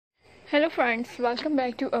Hello friends, welcome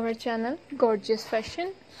back to our channel Gorgeous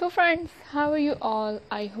Fashion. So friends, how are you all?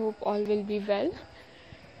 I hope all will be well.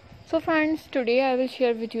 So friends, today I will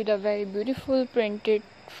share with you the very beautiful printed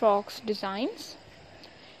frocks designs.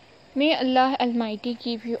 May Allah Almighty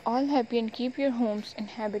keep you all happy and keep your homes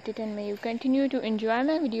inhabited, and may you continue to enjoy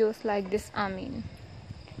my videos like this. Ameen.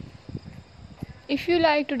 If you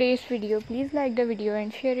like today's video, please like the video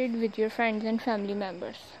and share it with your friends and family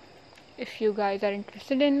members. If you guys are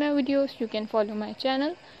interested in my videos, you can follow my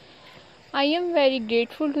channel. I am very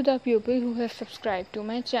grateful to the people who have subscribed to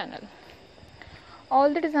my channel.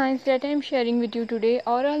 All the designs that I am sharing with you today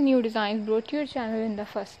are all new designs brought to your channel in the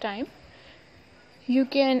first time. You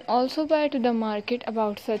can also buy to the market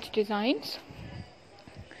about such designs.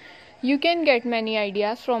 You can get many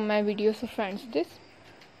ideas from my videos. So friends, this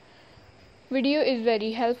video is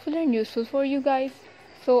very helpful and useful for you guys.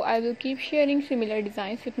 So I will keep sharing similar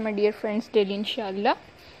designs with my dear friends daily, inshallah.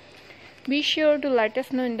 Be sure to let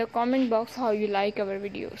us know in the comment box how you like our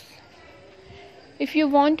videos. If you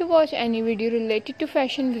want to watch any video related to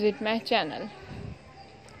fashion, visit my channel.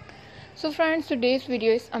 So friends, today's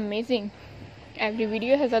video is amazing. Every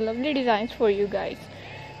video has a lovely designs for you guys.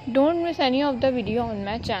 Don't miss any of the video on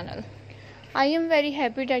my channel. I am very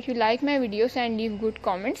happy that you like my videos and leave good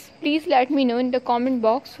comments. Please let me know in the comment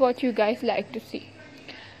box what you guys like to see.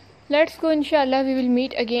 Let's go, inshallah. We will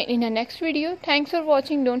meet again in the next video. Thanks for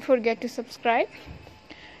watching. Don't forget to subscribe.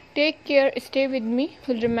 Take care. Stay with me.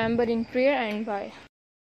 Will remember in prayer, and bye.